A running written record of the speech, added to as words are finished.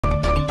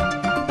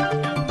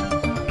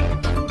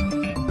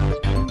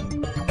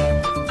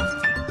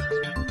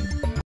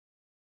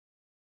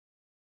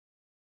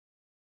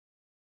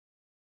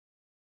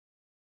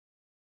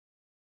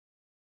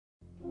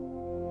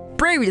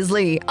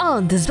Previously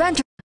on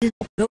Disventure.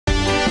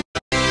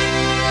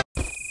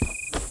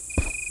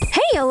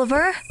 Hey,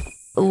 Oliver.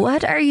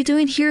 What are you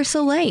doing here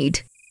so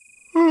late?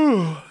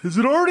 Is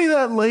it already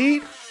that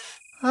late?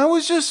 I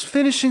was just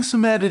finishing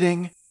some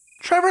editing.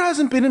 Trevor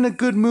hasn't been in a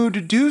good mood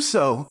to do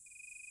so.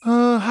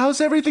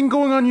 How's everything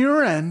going on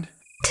your end?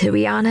 To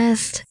be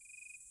honest,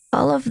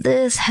 all of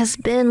this has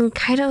been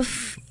kind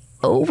of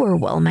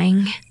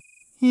overwhelming.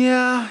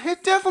 Yeah,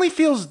 it definitely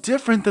feels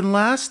different than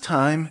last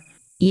time.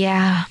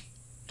 Yeah,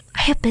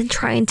 I have been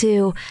trying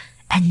to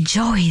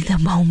enjoy the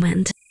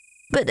moment,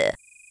 but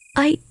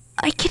I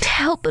can't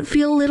help but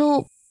feel a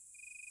little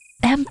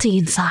empty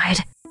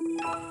inside.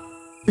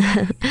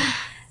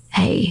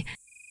 Hey,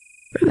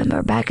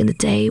 remember back in the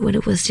day when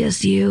it was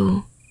just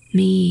you,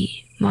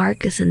 me,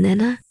 Marcus, and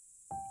Nina?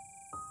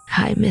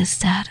 I miss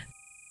that.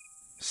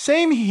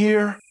 Same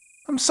here.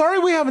 I'm sorry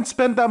we haven't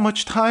spent that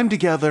much time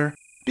together.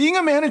 Being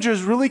a manager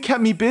has really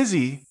kept me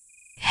busy.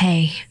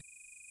 Hey,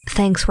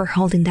 thanks for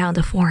holding down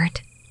the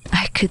fort.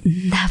 I could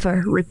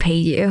never repay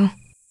you.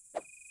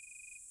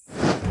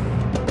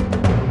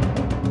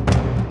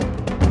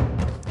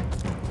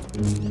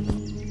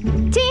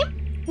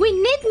 Team, we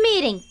need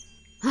meeting.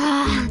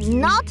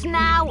 Not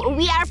now.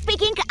 We are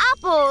picking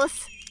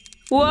apples.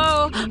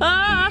 Whoa!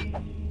 Ah!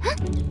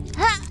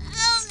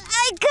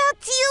 I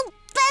got you,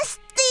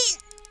 bestie.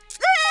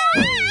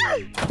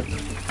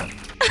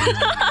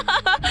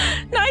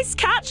 Nice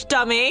catch,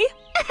 dummy.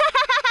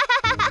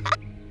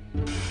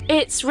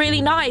 It's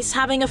really nice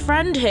having a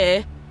friend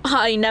here.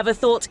 I never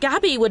thought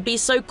Gabby would be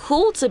so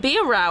cool to be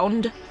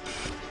around.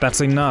 That's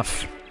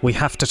enough. We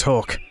have to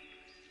talk.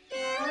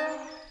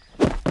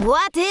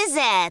 What is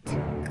it?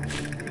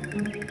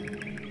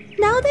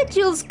 Now that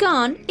Jules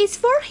gone, it's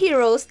for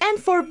heroes and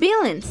for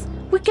villains.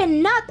 We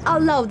cannot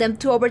allow them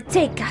to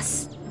overtake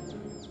us.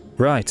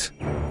 Right.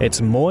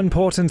 It's more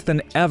important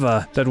than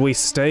ever that we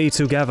stay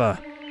together.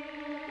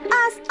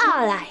 As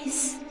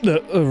allies.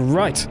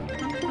 Right.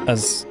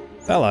 As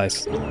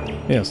allies.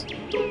 Yes.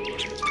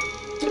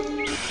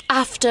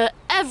 After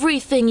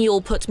everything you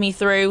all put me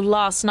through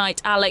last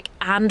night, Alec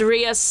and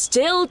Rhea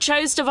still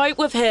chose to vote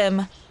with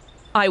him.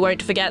 I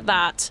won't forget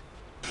that.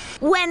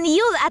 When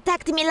you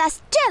attacked me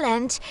last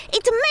challenge,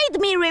 it made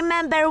me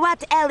remember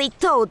what Ellie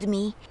told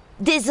me.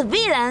 These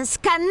villains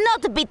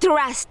cannot be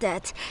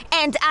trusted,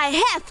 and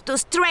I have to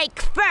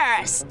strike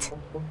first.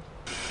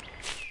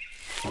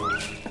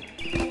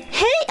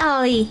 Hey,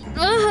 Ollie.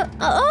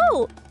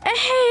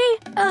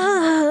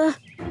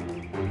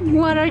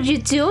 What are you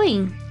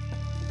doing?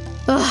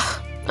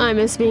 Ugh, I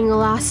miss being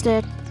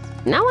elastic.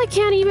 Now I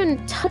can't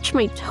even touch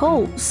my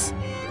toes.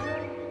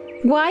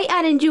 Why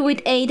aren't you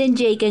with Aiden,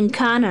 Jake, and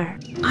Connor?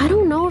 I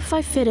don't know if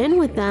I fit in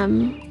with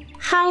them.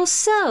 How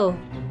so?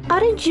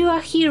 Aren't you a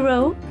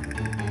hero?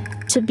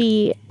 To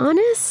be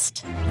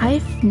honest,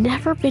 I've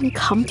never been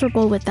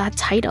comfortable with that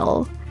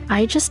title.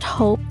 I just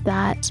hope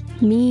that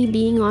me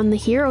being on the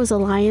Heroes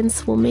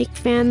Alliance will make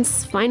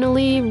fans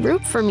finally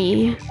root for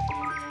me.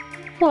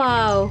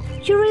 Wow,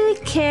 you really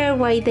care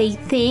what they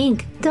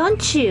think,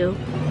 don't you?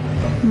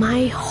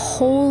 My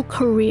whole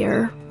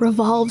career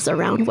revolves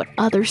around what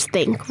others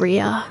think,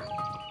 Rhea.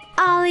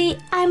 Ollie,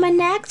 I'm an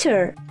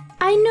actor.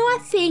 I know a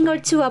thing or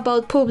two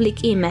about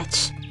public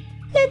image.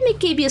 Let me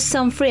give you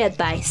some free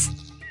advice.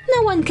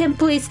 No one can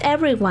please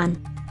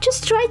everyone.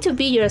 Just try to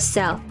be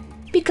yourself,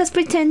 because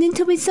pretending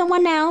to be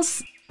someone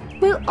else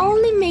will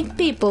only make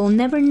people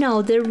never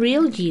know the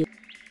real you.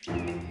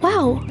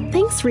 Wow,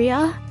 thanks,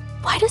 Rhea.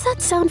 Why does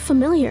that sound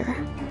familiar?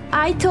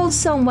 I told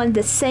someone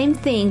the same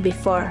thing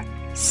before.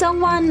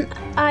 Someone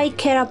I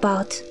care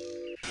about.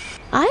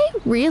 I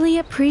really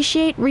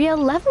appreciate Rhea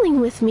leveling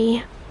with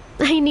me.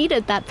 I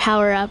needed that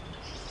power-up.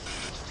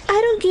 I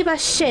don't give a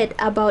shit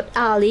about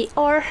Ollie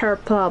or her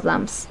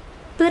problems.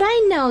 But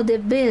I know the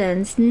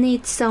villains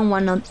need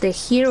someone on the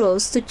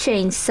heroes to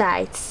change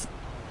sides.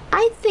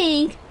 I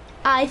think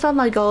I found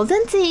my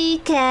golden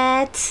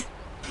ticket.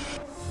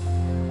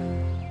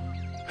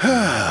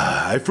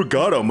 I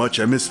forgot how much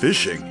I miss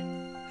fishing.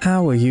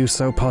 How are you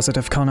so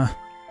positive, Connor?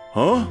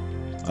 Huh?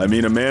 I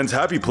mean, a man's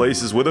happy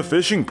place is with a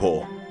fishing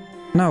pole.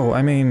 No,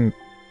 I mean,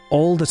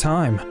 all the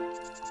time.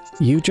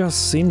 You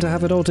just seem to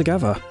have it all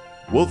together.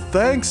 Well,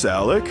 thanks,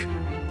 Alec.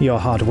 You're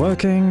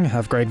hardworking,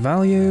 have great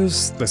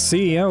values, the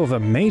CEO of a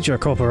major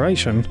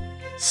corporation.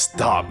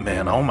 Stop,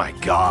 man. Oh my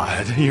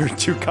god. You're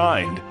too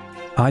kind.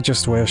 I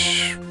just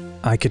wish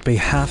I could be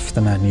half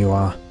the man you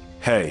are.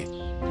 Hey,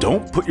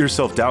 don't put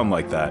yourself down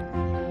like that.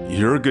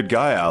 You're a good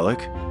guy, Alec.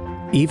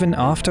 Even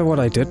after what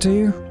I did to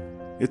you?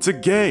 It's a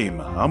game.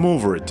 I'm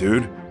over it,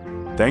 dude.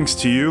 Thanks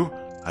to you,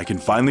 I can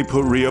finally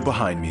put Rhea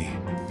behind me.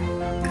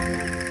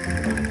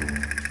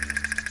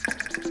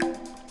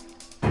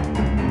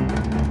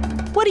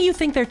 What do you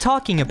think they're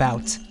talking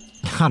about?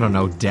 I don't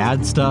know,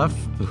 dad stuff?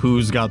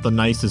 Who's got the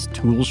nicest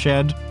tool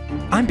shed?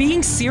 I'm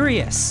being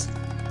serious.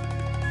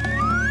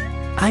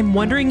 I'm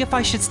wondering if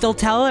I should still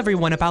tell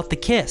everyone about the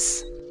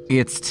kiss.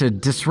 It's to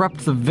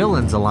disrupt the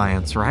Villains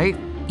Alliance, right?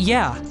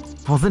 Yeah.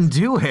 Well, then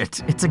do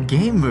it. It's a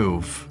game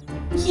move.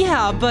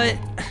 Yeah, but...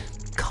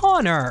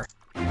 Connor.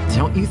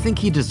 Don't you think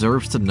he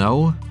deserves to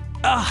know?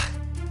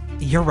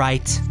 You're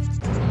right.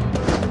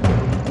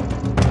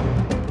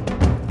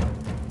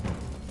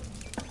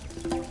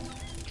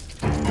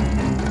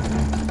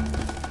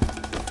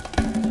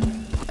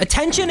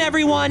 Attention,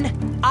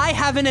 everyone! I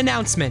have an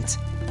announcement.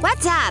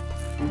 What's up?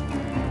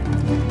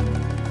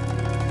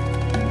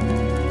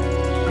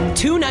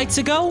 2 nights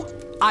ago,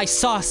 I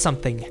saw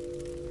something.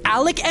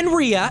 Alec and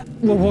Rhea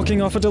We're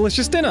walking off a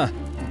delicious dinner.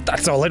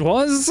 That's all it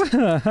was.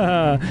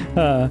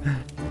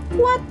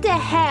 What the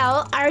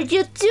hell are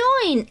you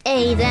doing,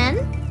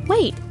 Aiden?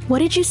 Wait, what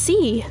did you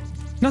see?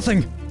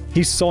 Nothing.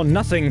 He saw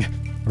nothing.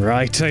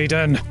 Right,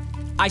 Aiden?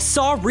 I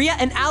saw Rhea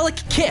and Alec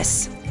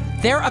kiss.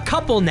 They're a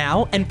couple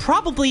now and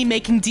probably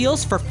making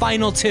deals for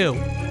Final 2.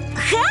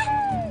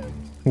 Huh?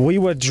 We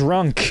were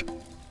drunk.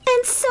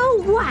 And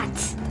so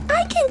what?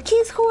 I can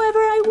kiss whoever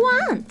I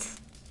want.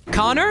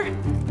 Connor?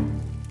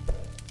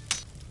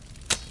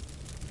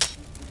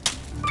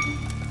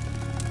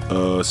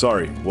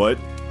 Sorry, what?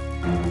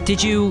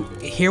 Did you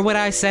hear what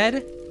I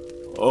said?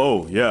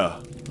 Oh,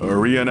 yeah.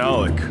 Rhea and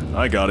Alec.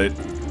 I got it.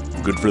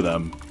 Good for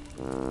them.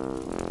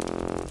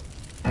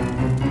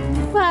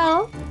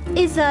 Well,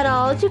 is that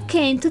all you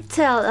came to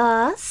tell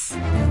us?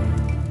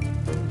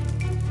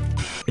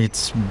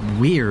 It's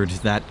weird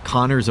that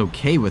Connor's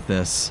okay with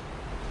this.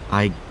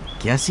 I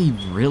guess he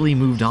really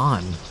moved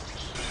on.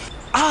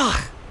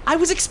 I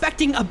was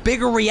expecting a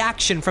bigger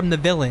reaction from the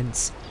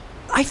villains.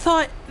 I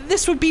thought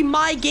this would be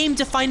my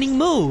game-defining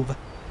move.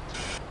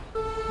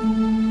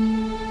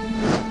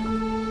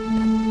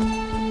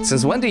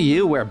 Since when do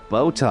you wear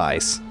bow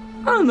ties?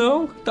 I don't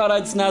know. Thought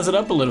I'd snazz it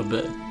up a little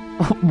bit.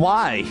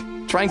 Why?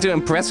 Trying to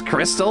impress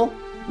Crystal?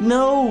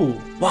 No.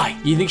 Why?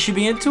 You think she'd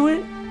be into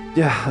it?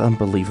 Yeah,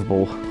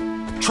 unbelievable.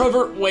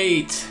 Trevor,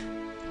 wait.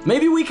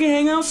 Maybe we can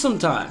hang out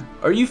sometime.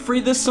 Are you free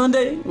this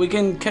Sunday? We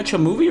can catch a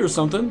movie or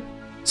something.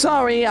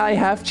 Sorry, I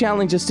have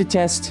challenges to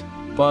test.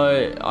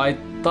 But I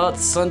thought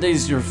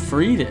Sunday's your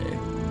free day.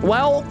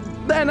 Well,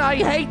 then I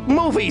hate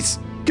movies.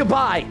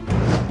 Goodbye.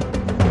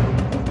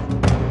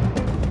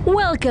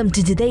 Welcome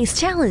to today's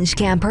challenge,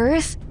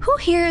 campers. Who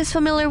here is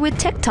familiar with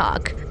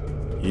TikTok?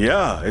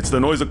 Yeah, it's the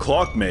noise a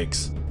clock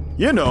makes.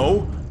 You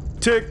know,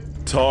 tick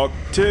tock,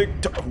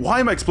 tick tock. Why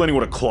am I explaining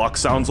what a clock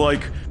sounds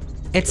like?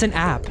 It's an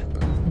app.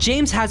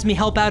 James has me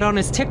help out on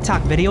his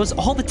TikTok videos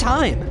all the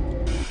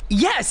time.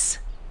 Yes!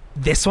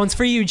 This one's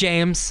for you,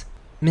 James.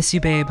 Miss you,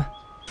 babe.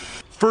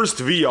 First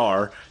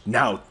VR,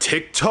 now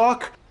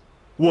TikTok?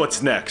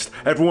 What's next?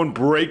 Everyone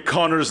break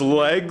Connor's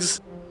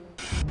legs?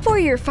 For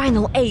your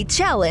final 8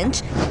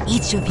 challenge,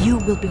 each of you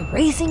will be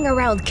racing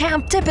around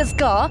Camp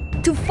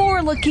Tipiska to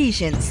 4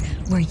 locations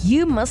where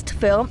you must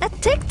film a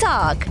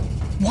TikTok.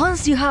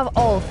 Once you have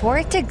all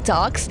 4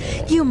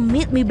 TikToks, you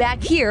meet me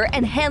back here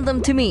and hand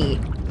them to me.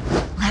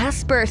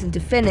 Last person to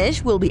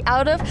finish will be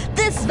out of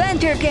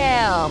Disventure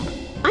camp.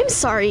 I'm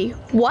sorry,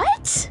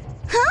 what?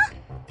 Huh?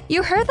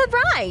 You heard that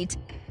right.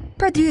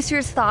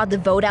 Producers thought the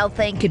vote out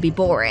thing could be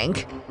boring.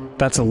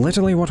 That's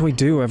literally what we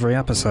do every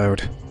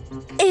episode.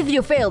 If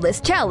you fail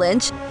this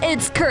challenge,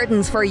 it's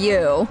curtains for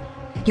you.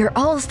 Your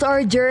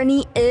all-star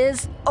journey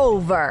is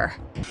over.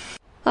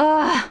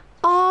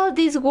 All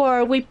this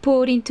work we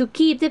put in to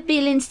keep the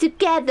villains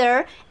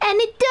together,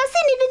 and it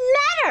doesn't even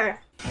matter!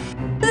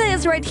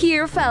 This right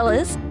here,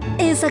 fellas,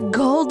 is a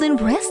golden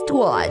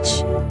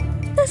wristwatch.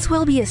 This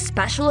will be a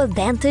special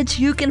advantage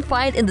you can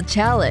find in the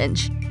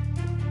challenge.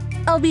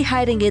 I'll be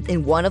hiding it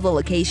in one of the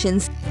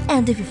locations,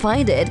 and if you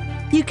find it,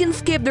 you can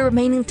skip the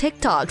remaining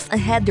TikToks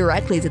and head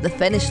directly to the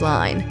finish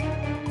line.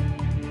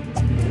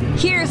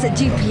 Here's a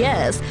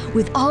GPS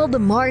with all the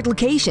marked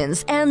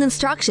locations and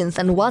instructions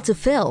on what to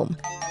film.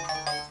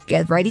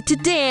 Get ready to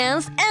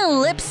dance and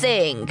lip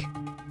sync!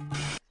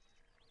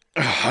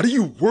 How do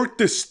you work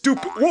this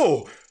stupid—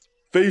 Whoa!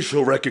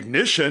 Facial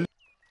recognition?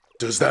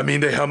 Does that mean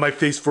they have my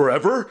face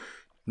forever?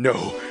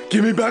 No,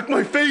 give me back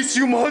my face,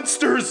 you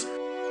monsters!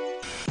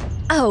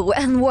 Oh,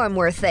 and one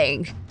more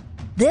thing.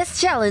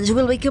 This challenge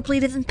will be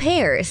completed in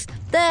pairs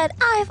that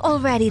I've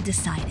already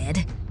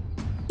decided.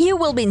 You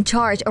will be in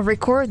charge of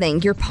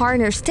recording your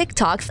partner's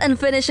TikToks and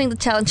finishing the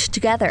challenge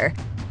together.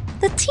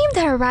 The team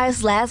that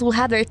arrives last will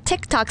have their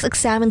TikToks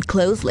examined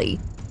closely.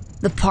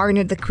 The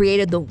partner that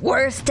created the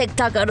worst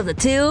TikTok out of the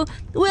 2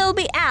 will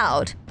be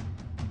out.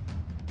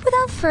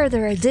 Without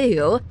further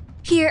ado,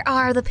 here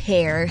are the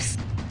pairs.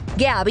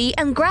 Gabby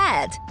and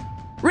Grad,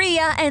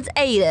 Rhea and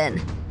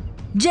Aiden,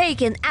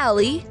 Jake and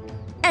Ali,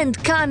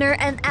 and Connor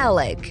and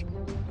Alec.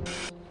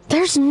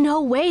 There's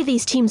no way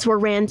these teams were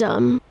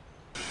random.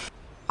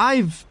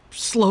 I've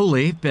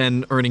slowly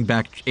been earning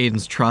back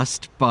Aiden's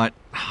trust, but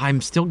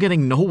I'm still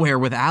getting nowhere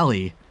with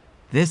Allie.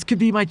 This could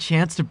be my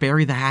chance to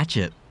bury the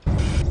hatchet.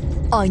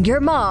 On your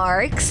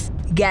marks,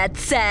 get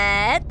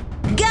set,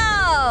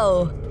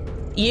 go!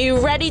 You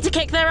ready to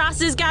kick their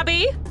asses,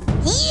 Gabby?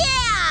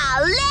 Yeah!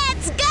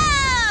 Let's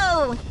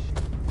go!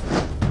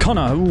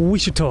 Connor, we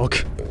should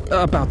talk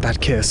about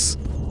that kiss.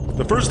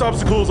 The first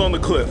obstacle is on the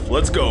cliff.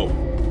 Let's go.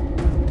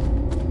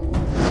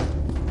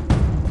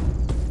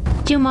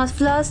 You must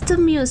floss to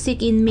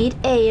music in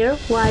mid-air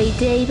while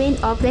diving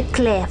off the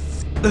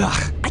cliff.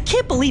 Ugh, I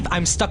can't believe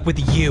I'm stuck with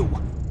you.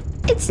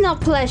 It's no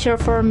pleasure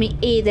for me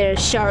either,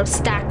 Shark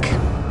Stack.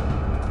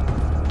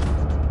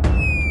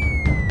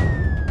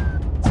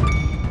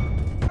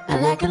 I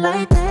like it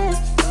like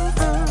that.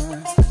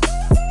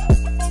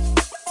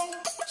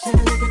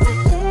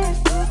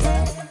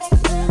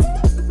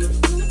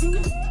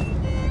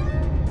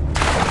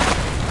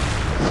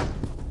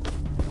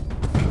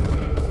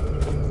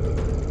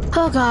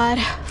 Oh god,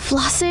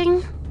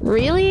 flossing?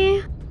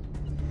 Really?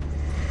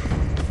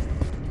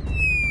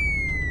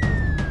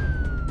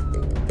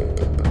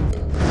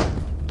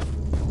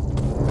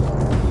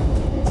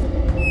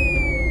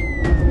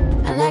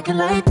 I like it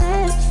like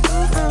that.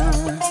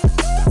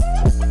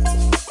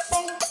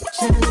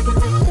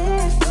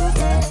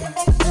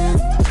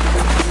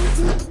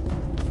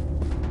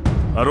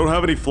 I don't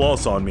have any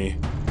floss on me.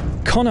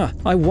 Connor,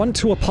 I want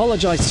to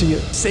apologize to you.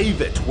 Save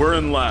it. We're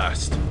in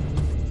last.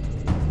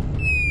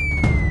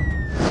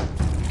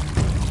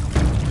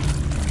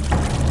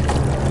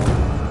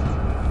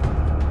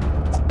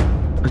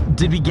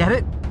 Did we get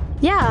it?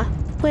 Yeah.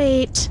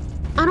 Wait.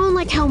 I don't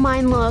like how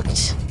mine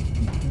looked.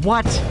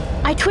 What?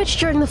 I twitched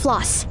during the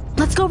floss.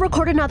 Let's go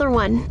record another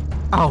one.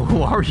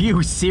 Oh, are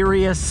you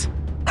serious?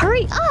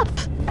 Hurry up!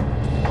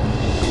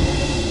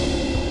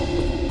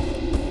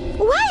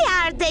 Why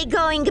are they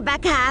going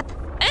back up?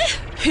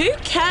 Who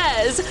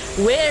cares?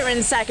 We're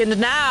in second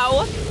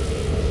now.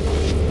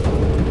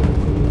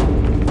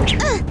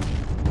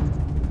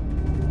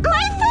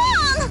 My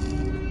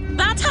phone!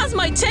 That has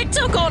my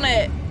TikTok on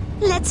it.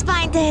 Let's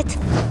find it.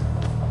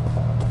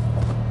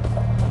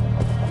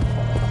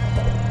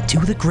 Do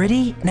the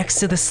gritty next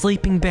to the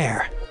sleeping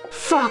bear.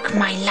 Fuck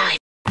my life.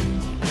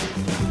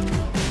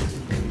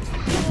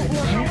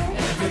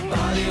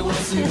 Everybody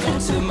wants to go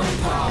to my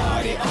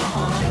party,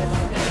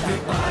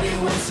 Everybody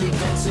wants to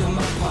go to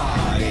my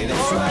party,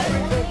 that's right.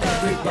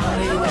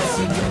 Everybody wants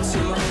to go to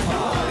my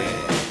party.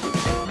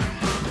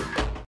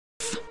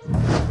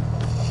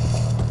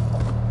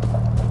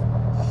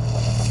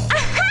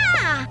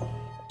 Aha!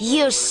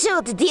 You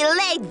should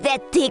delete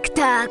that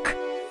TikTok.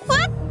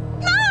 What?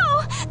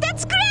 No!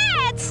 That's great!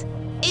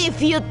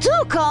 If you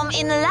do come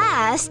in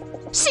last,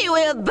 she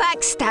will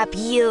backstab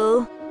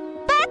you.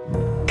 But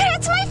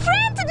Gret's my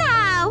friend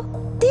now!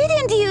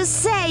 Didn't you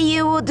say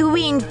you would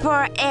win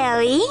for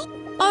Ellie?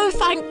 Oh,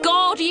 thank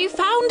God you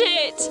found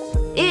it.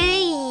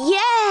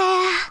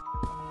 Yeah.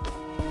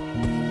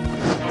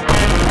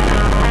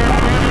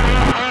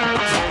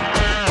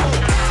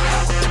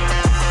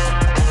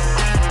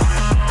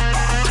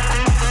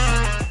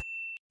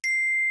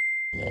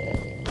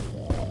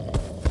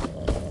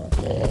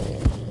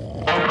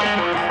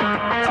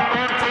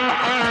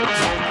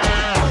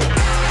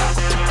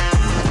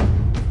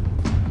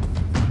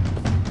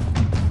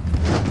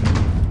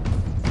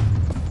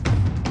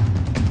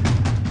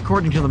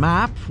 According to the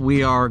map,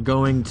 we are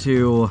going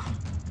to,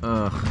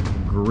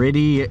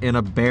 Gritty in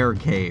a bear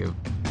cave.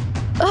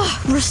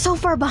 Ugh, we're so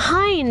far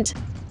behind.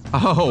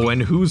 Oh,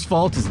 and whose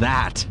fault is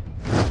that?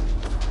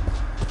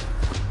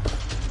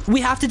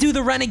 We have to do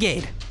the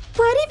renegade.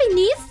 What even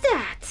is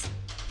that?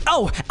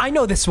 Oh, I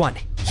know this one.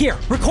 Here,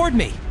 record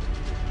me.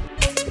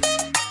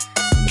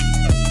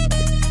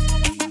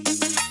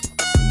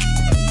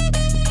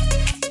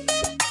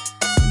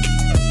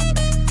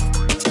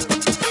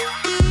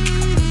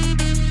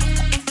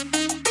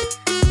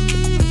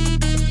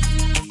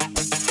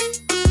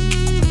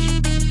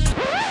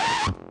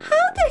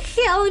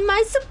 How am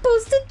I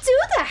supposed to do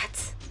that?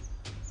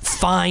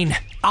 Fine,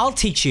 I'll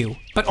teach you,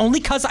 but only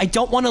 'cause I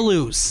don't want to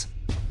lose.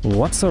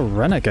 What's a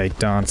renegade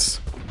dance?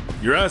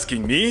 You're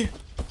asking me?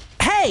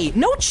 Hey,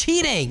 no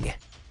cheating!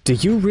 Do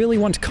you really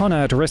want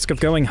Connor at risk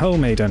of going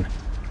home, Aiden?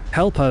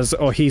 Help us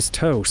or he's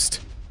toast.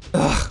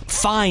 Ugh,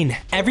 fine.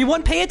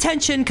 Everyone pay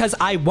attention, 'cause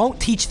I won't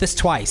teach this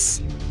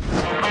twice.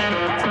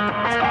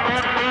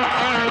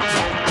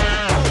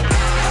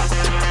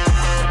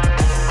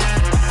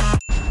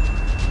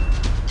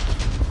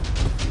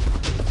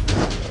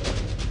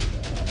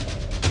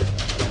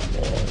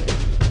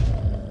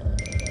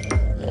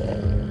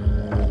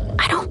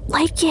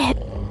 Like it.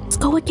 Let's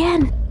go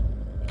again.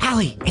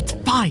 Allie, it's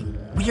fine.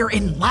 We are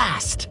in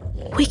last.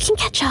 We can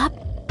catch up.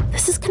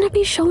 This is gonna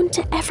be shown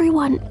to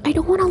everyone. I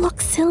don't want to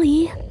look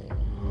silly.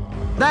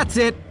 That's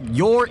it.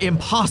 You're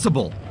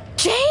impossible.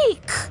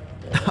 Jake!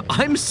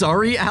 I'm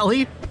sorry,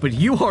 Allie, but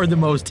you are the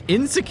most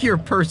insecure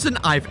person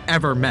I've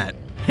ever met.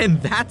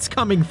 And that's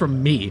coming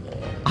from me.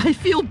 I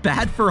feel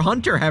bad for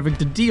Hunter having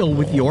to deal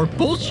with your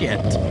bullshit.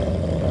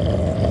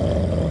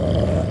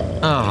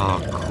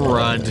 Oh,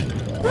 crud.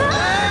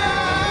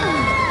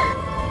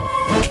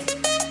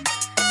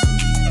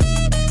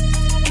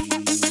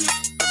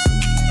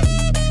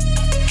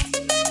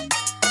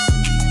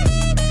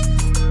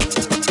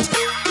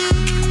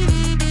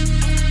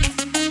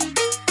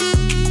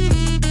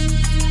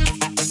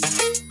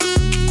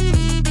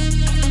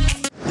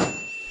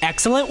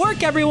 Excellent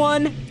work,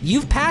 everyone!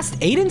 You've passed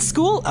Aiden's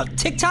School of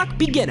TikTok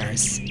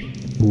Beginners.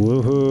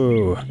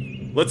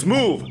 Woohoo! Let's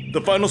move! The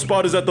final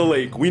spot is at the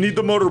lake. We need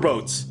the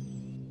motorboats.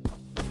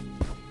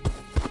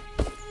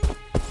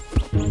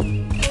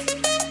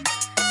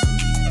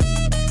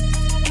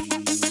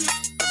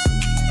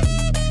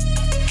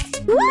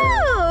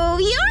 Whoa,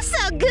 you're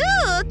so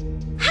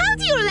good! How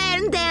do you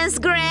learn dance,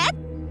 Gret?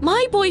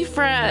 My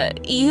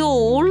boyfriend,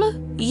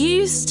 Yul,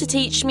 used to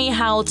teach me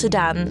how to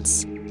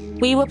dance.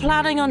 We were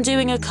planning on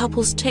doing a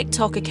couple's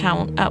TikTok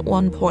account at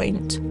one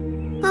point.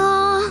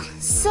 Oh,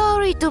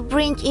 sorry to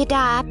bring it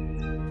up.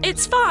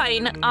 It's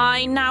fine.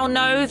 I now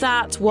know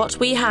that what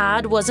we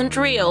had wasn't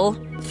real.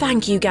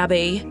 Thank you,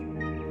 Gabby.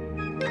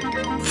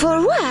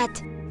 For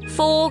what?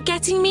 For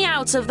getting me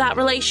out of that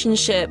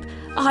relationship.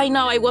 I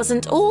know I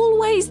wasn't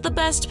always the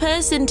best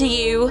person to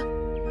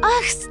you.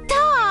 Ugh,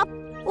 stop!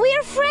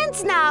 We're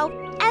friends now,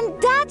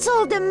 and that's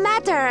all that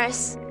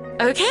matters.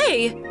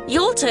 Okay,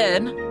 your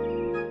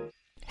turn.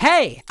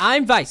 Hey,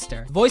 I'm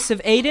Veister, voice of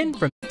Aiden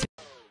from...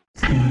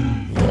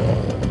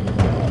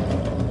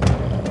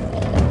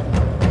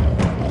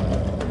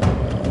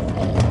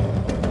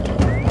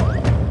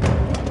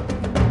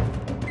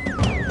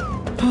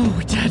 Oh,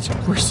 we're dead.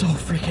 We're so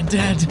freaking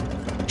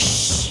dead.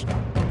 Shh!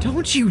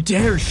 Don't you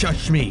dare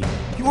shush me.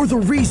 You're the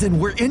reason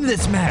we're in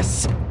this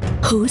mess.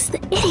 Who's the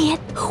idiot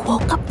who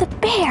woke up the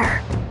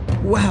bear?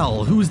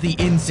 Well, who's the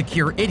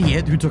insecure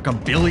idiot who took 1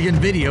 billion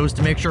videos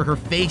to make sure her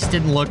face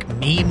didn't look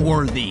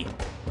meme-worthy?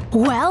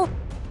 Well...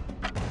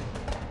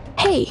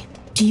 Hey,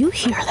 do you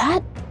hear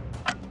that?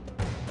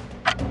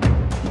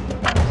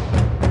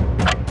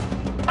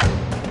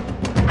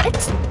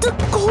 It's the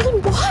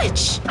Golden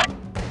Watch!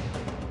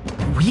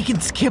 We can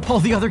skip all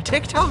the other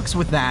TikToks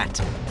with that.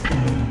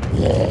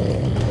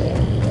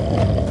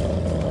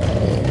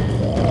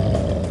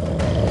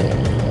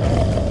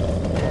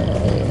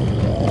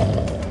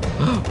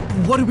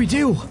 What do we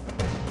do?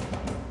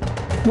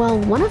 Well,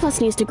 one of us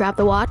needs to grab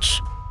the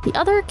watch. The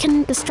other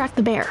can distract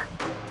the bear.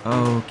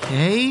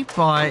 Okay,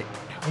 but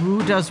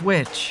who does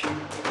which?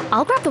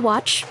 I'll grab the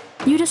watch.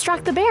 You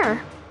distract the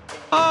bear.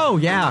 Oh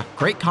yeah,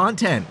 great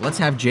content. Let's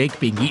have Jake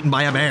being eaten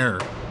by a bear.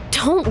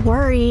 Don't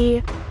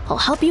worry. I'll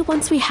help you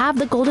once we have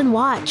the Golden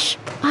Watch.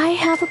 I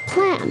have a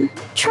plan.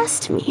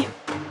 Trust me.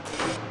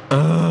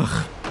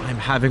 Ugh, I'm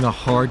having a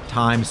hard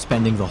time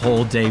spending the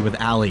whole day with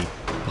Allie.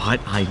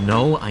 But I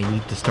know I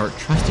need to start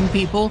trusting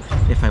people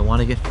if I want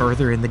to get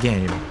further in the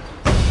game.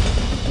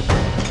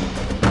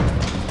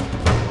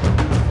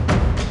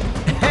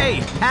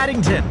 Hey,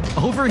 Paddington,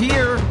 over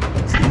here!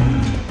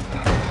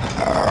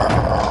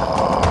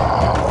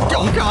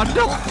 Oh god,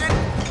 no!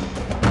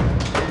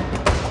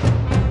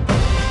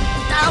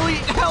 Allie,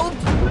 help!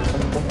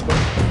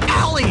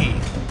 Allie!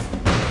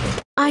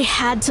 I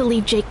had to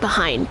leave Jake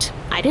behind.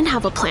 I didn't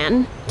have a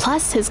plan.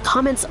 Plus, his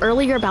comments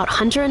earlier about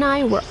Hunter and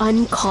I were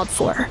uncalled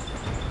for.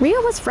 Rhea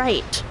was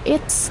right.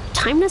 It's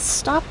time to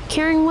stop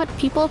caring what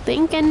people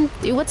think and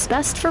do what's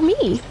best for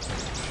me.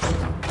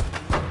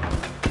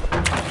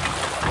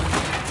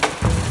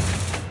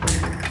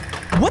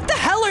 What the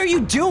hell are you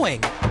doing?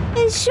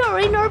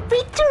 Ensuring our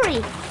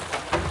victory.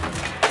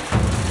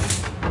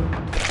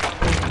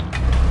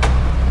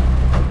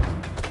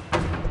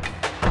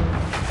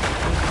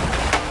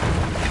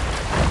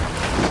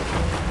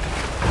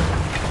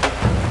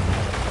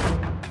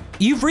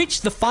 You've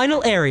reached the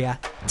final area.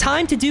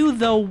 Time to do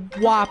the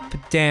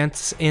WAP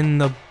dance in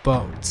the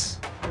boat.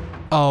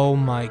 Oh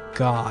my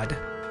god.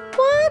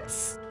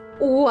 What's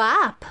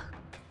WAP?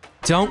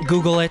 Don't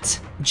Google it.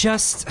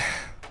 Just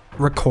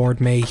record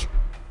me.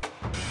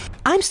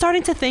 I'm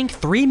starting to think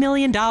 $3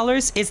 million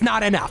is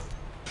not enough.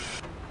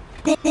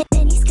 What the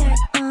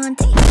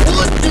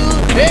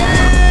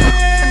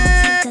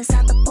hell? Cause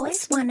all the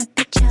boys want a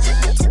picture.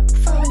 2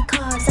 foreign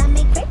cars, I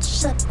make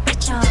rich look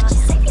richer.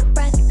 Just save your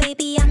breath,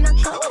 baby, I'm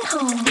not going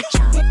home with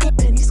y'all.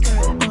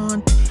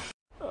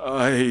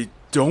 I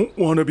don't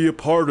want to be a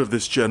part of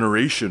this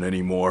generation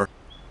anymore.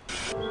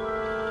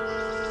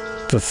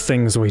 The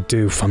things we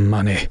do for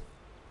money.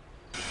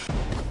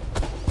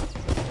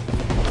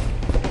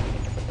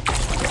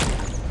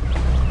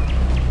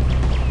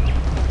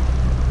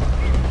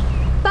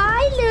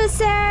 Bye,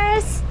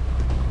 losers!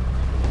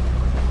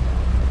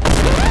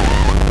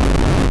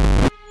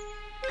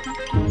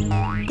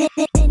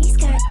 Mini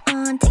skirt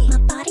on, take my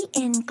body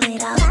in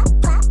glitter.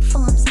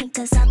 Platform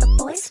sneakers, all the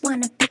boys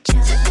want a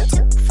picture.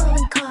 2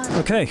 foreign cars.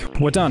 Okay,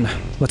 we're done.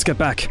 Let's get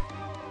back.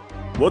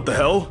 What the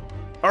hell?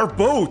 Our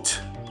boat!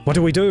 What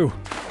do we do?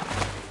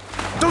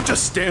 Don't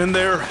just stand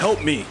there,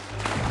 help me.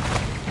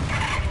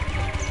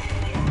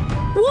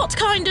 What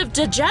kind of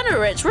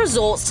degenerate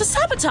resorts to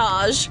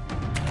sabotage?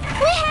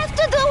 We have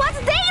to do what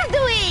they're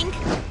doing!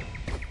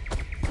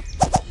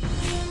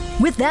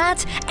 With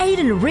that,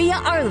 Aiden and Rhea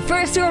are the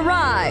first to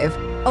arrive.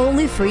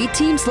 Only 3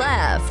 teams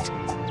left.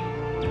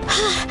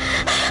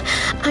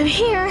 I'm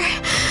here.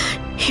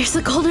 Here's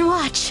the Golden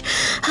Watch.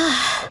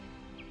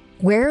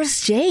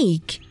 Where's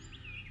Jake?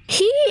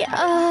 He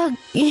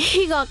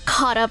got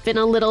caught up in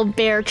a little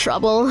bear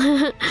trouble.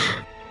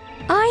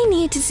 I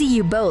need to see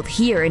you both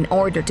here in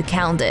order to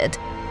count it.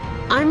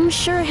 I'm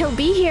sure he'll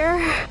be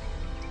here.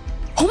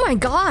 Oh my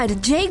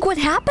god, Jake, what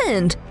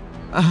happened?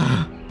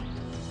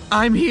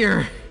 I'm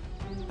here.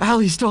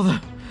 Allie stole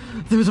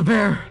there was a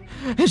bear,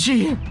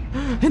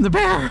 and the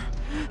bear,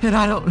 and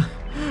I don't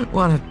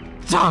want to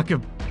talk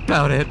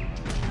about it.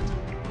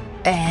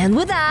 And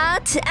with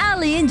that,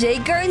 Ali and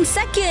Jake are in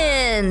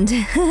second.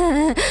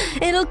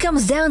 It all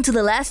comes down to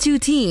the last two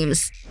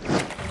teams.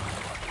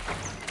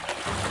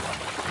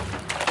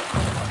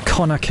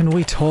 Connor, can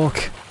we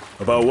talk?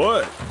 About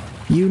what?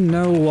 You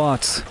know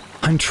what?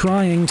 I'm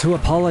trying to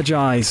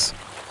apologize.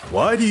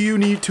 Why do you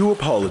need to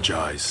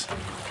apologize?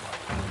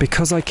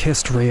 Because I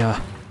kissed Rhea.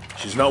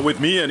 She's not with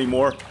me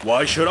anymore.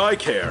 Why should I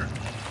care?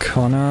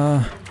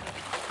 Connor...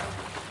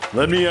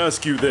 Let me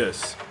ask you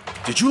this.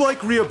 Did you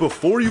like Rhea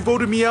before you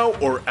voted me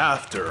out or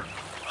after?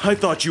 I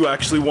thought you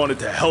actually wanted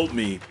to help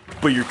me,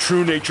 but your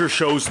true nature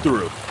shows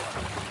through.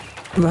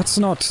 That's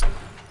not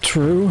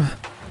true.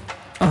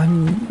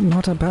 I'm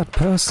not a bad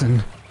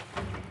person.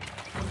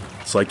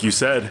 It's like you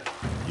said,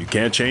 you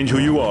can't change who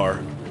you are.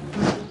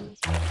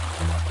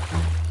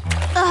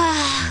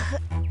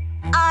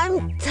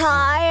 I'm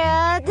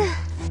tired.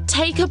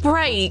 Take a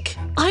break.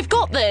 I've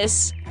got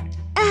this.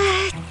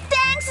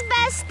 Thanks,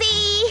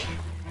 bestie.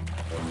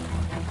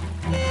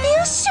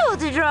 You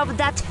should drop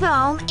that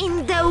phone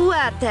in the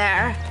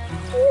water.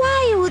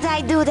 Why would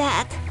I do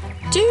that?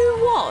 Do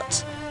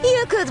what?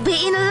 You could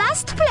be in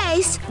last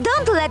place.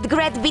 Don't let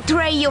Gret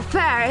betray you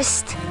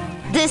first.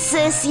 This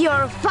is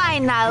your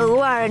final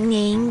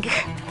warning.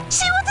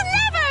 She would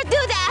never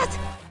do that!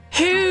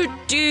 Who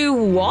do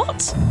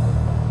what?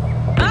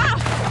 Ah!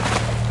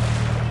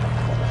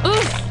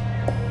 Oof!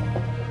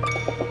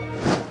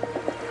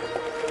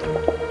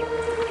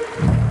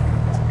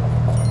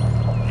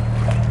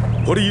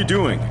 What are you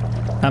doing?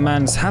 A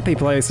man's happy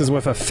place is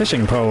with a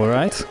fishing pole,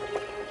 right?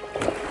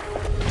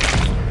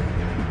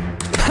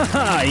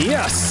 Haha,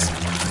 yes!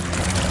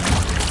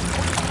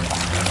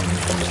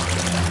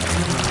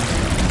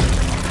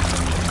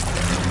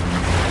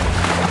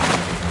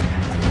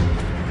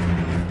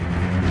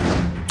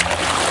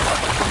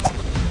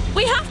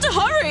 We have to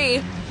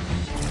hurry!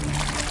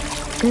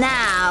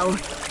 Now,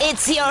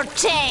 it's your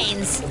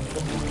chance.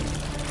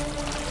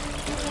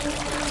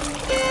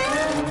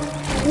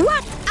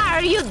 What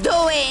are you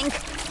doing?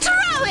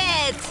 Throw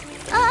it!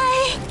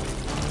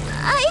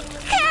 I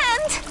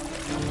can't.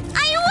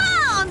 I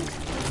won't.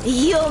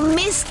 You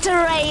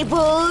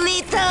miserable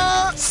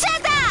little...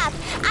 Shut up!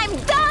 I'm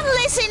done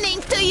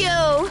listening to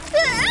you.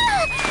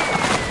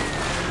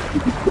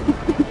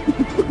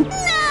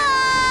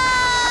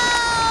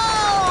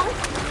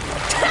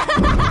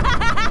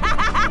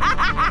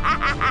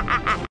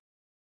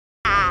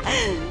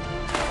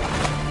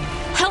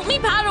 Help me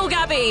paddle,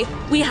 Gabby!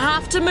 We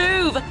have to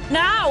move!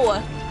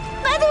 Now!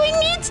 But we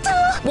need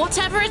to...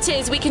 Whatever it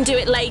is, we can do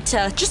it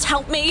later. Just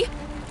help me.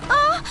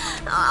 Oh,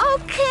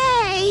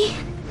 okay.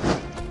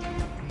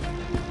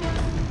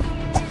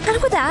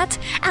 And with that,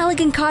 Alec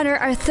and Connor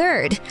are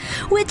third,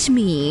 which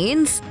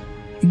means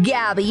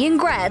Gabby and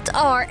Gret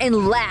are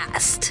in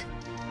last.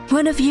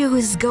 One of you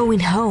is going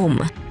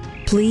home.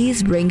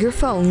 Please bring your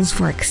phones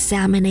for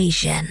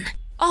examination.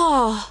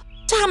 Oh,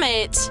 damn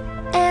it.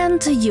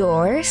 And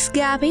yours,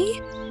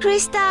 Gabby?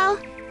 Crystal,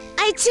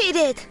 I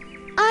cheated.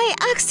 I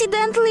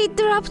accidentally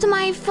dropped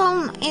my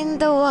phone in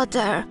the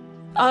water.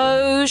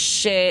 Oh,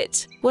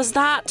 shit. Was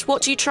that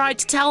what you tried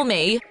to tell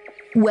me?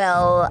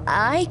 Well,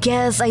 I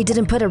guess I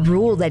didn't put a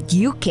rule that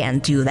you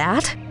can't do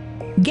that.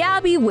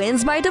 Gabby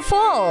wins by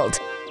default.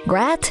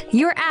 Gret,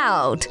 you're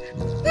out.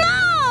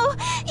 No!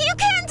 You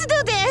can't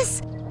do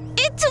this!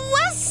 It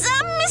was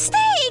a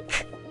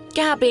mistake!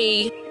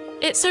 Gabby,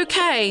 it's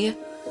okay.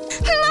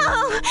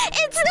 No,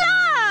 it's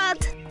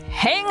not!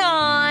 Hang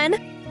on!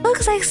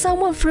 Looks like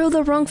someone threw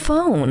the wrong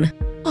phone.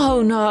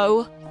 Oh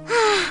no.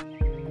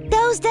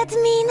 Does that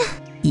mean?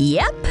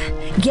 Yep.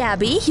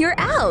 Gabby, you're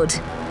out.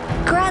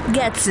 Gret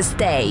gets to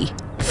stay.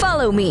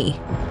 Follow me.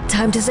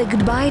 Time to say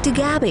goodbye to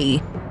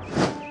Gabby.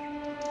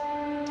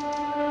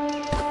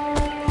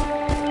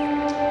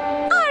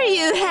 Are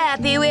you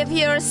happy with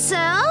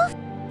yourself,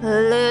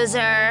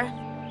 loser?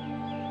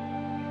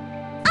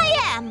 I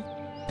am.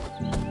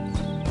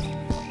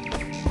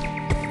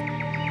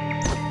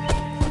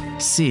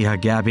 See ya,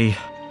 Gabby.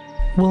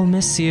 We'll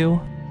miss you.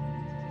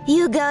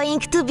 You going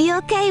to be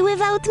okay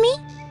without me?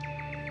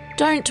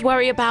 Don't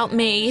worry about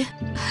me.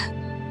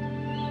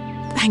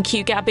 Thank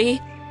you,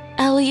 Gabby.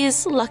 Ellie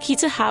is lucky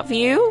to have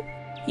you.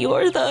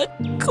 You're the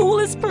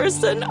coolest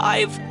person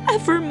I've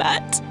ever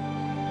met.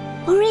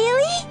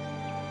 Really?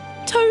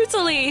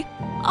 Totally.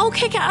 I'll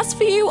kick ass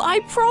for you,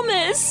 I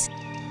promise.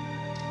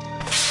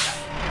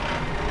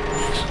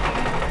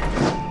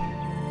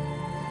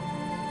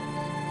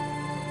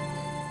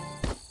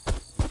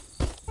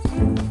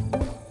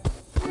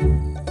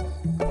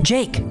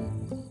 Jake!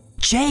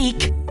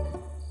 Jake!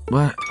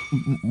 What?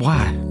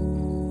 What?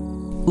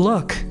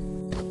 Look.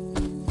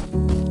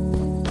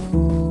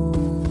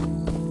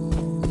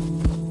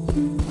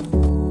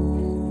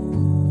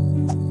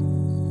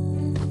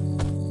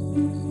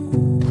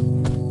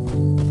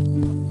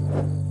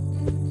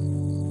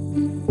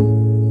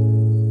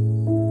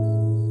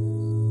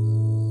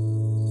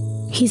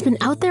 He's been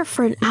out there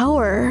for an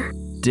hour.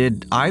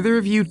 Did either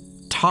of you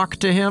talk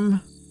to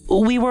him?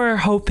 We were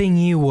hoping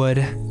you would.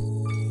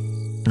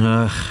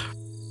 Ugh.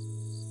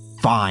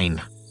 Fine.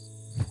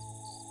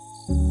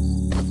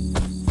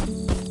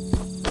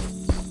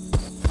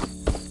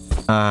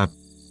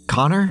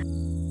 Connor?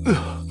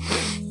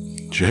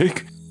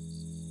 Jake?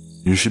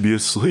 You should be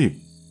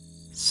asleep.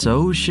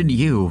 So should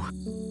you.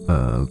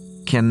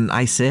 Can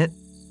I sit?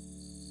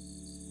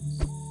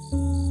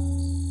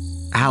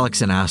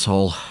 Alex an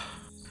asshole.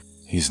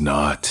 He's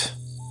not.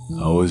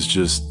 I was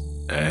just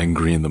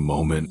angry in the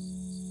moment.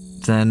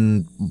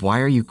 Then why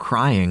are you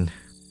crying?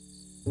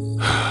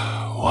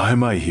 Why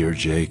am I here,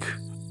 Jake?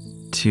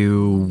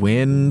 To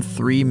win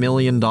 $3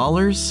 million?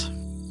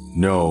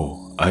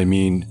 No, I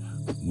mean,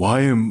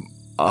 why am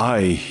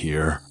I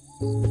here?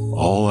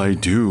 All I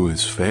do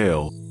is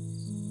fail.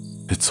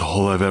 It's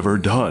all I've ever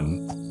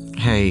done.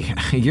 Hey,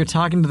 you're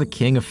talking to the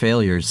king of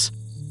failures.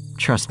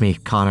 Trust me,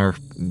 Connor,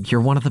 you're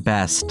one of the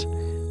best.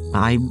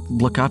 I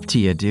look up to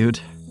you, dude.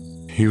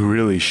 You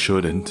really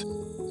shouldn't.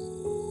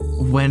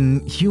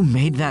 When you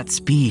made that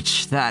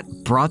speech that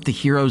brought the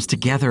heroes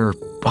together,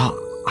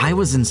 I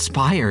was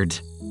inspired.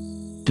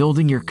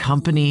 Building your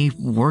company,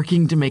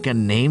 working to make a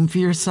name for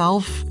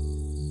yourself,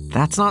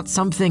 that's not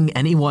something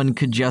anyone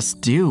could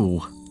just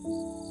do.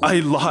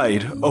 I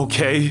lied,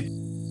 okay?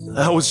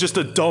 That was just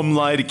a dumb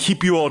lie to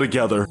keep you all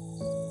together.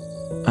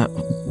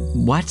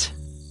 What?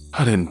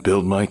 I didn't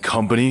build my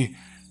company.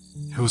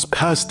 It was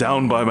passed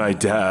down by my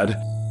dad.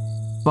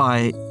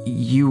 But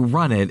you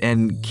run it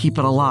and keep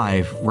it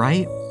alive,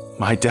 right?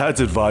 My dad's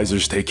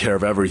advisors take care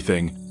of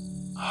everything.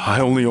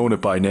 I only own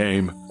it by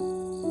name.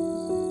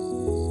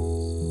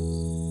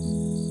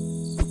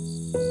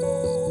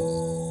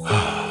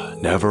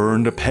 Never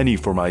earned a penny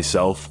for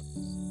myself.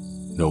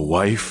 No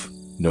wife,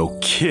 no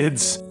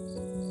kids.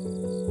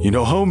 You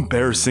know how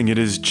embarrassing it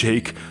is,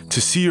 Jake,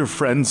 to see your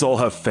friends all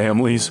have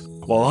families,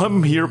 while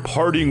I'm here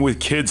partying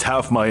with kids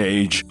half my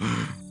age.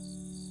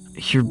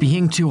 You're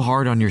being too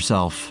hard on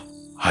yourself.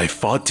 I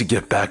fought to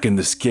get back in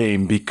this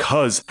game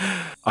because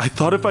I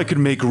thought if I could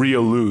make Rhea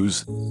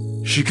lose,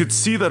 she could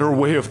see that her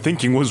way of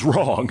thinking was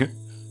wrong.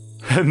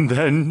 And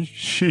then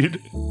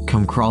she'd...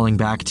 come crawling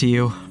back to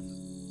you?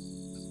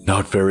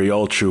 Not very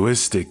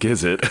altruistic,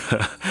 is it?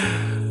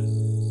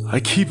 I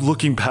keep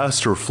looking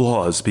past her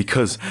flaws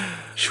because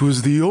she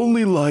was the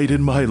only light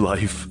in my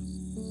life.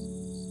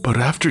 But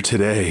after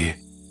today,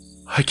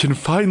 I can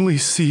finally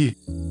see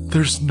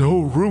there's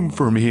no room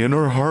for me in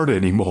her heart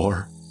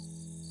anymore.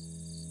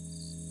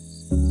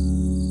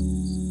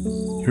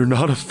 You're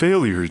not a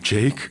failure,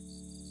 Jake.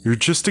 You're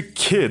just a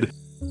kid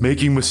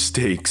making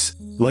mistakes,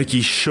 like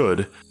he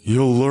should.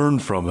 You'll learn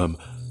from him.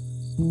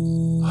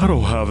 I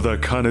don't have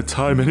that kind of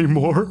time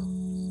anymore.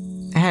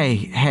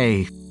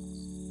 Hey,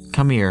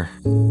 come here.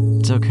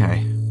 It's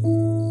okay.